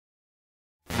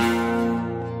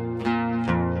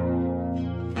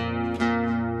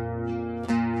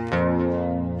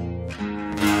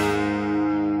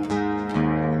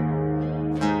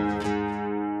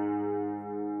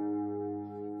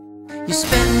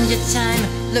spend your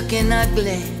time looking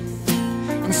ugly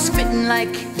and spitting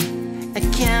like a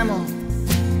camel.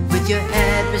 With your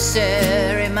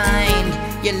adversary mind,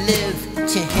 you live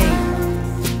to hate.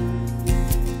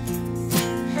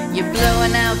 You're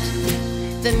blowing out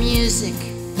the music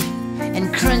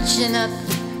and crunching up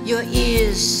your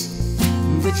ears.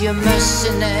 With your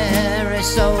mercenary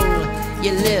soul,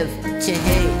 you live to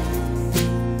hate.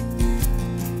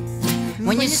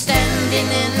 When you're standing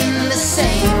in the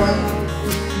same room,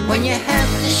 when you have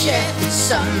to share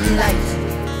some light,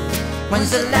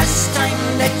 when's the last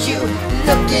time that you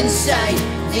looked inside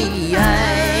the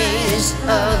eyes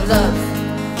of love?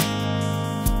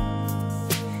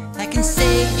 I can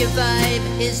say your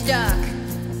vibe is dark,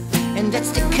 and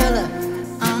that's the color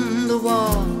on the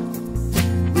wall.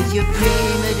 With your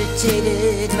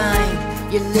premeditated mind,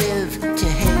 you live to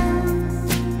hate.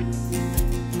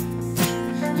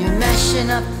 You're mashing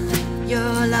up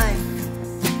your life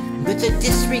with a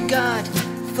disregard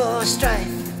for strife.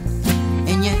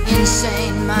 In your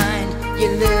insane mind, you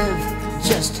live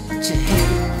just to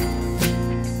hate.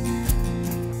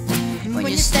 When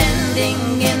you're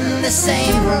standing in the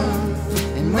same room,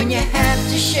 and when you have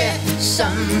to share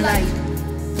some light,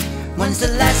 when's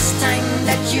the last time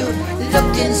that you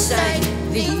looked inside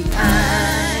the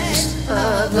eyes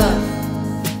of love?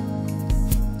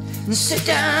 And sit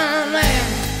down, man,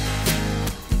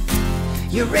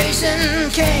 you're raising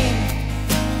Cain.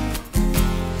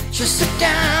 Just sit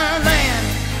down, man,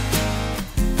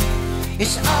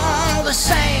 it's all the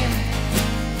same.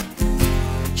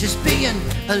 Just being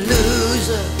a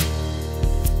loser.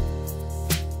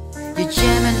 You're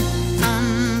jamming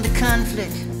on the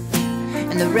conflict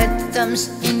and the red thumbs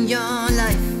in your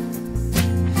life.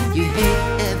 You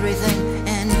hate everything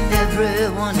and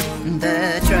everyone,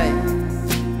 that's right.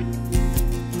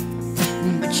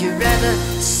 But you'd rather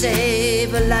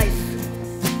save a life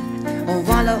or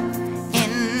wallow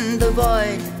in the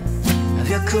void of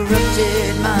your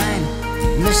corrupted mind,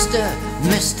 Mr.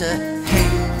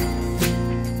 Hate.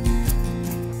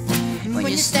 When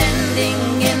you're standing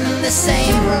in the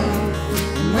same room,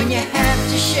 when you have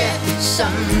to share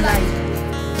some light,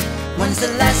 when's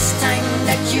the last time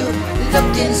that you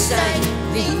looked inside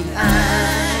the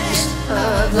eyes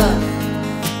of love?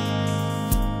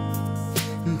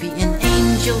 Be an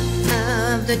angel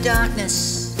of the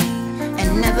darkness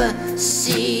and never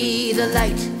see the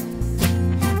light,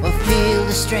 or feel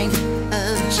the strength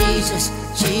of Jesus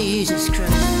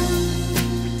Christ.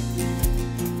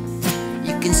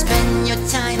 You can spend your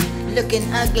time looking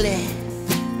ugly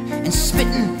and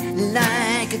spitting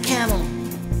like a camel.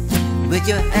 With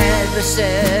your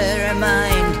adversary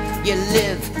mind, you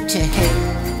live to hate.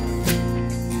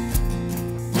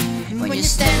 When you're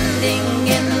standing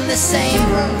in the same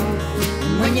room,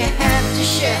 when you have to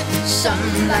share some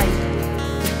light,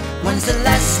 when's the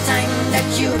last time that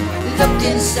you looked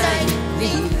inside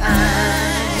the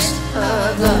eyes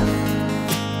of love?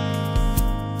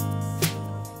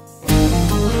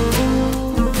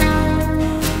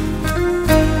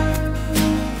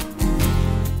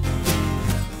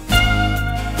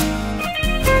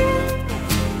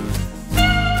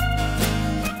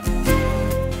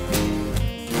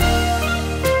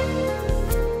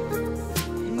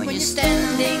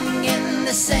 Standing in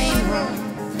the same room,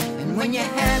 and when you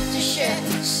have to share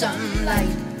some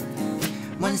light,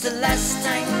 when's the last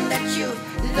time that you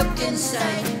looked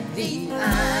inside the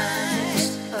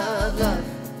eyes of love?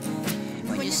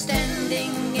 When you're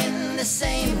standing in the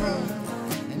same room,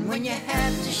 and when you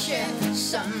have to share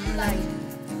some light,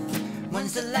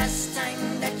 when's the last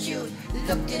time that you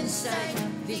looked inside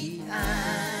the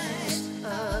eyes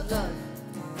of love?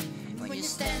 When you're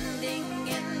standing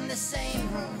in the same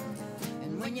room,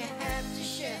 when you have to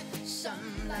share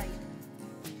some light,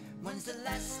 when's the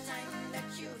last time that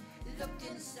you looked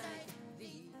inside?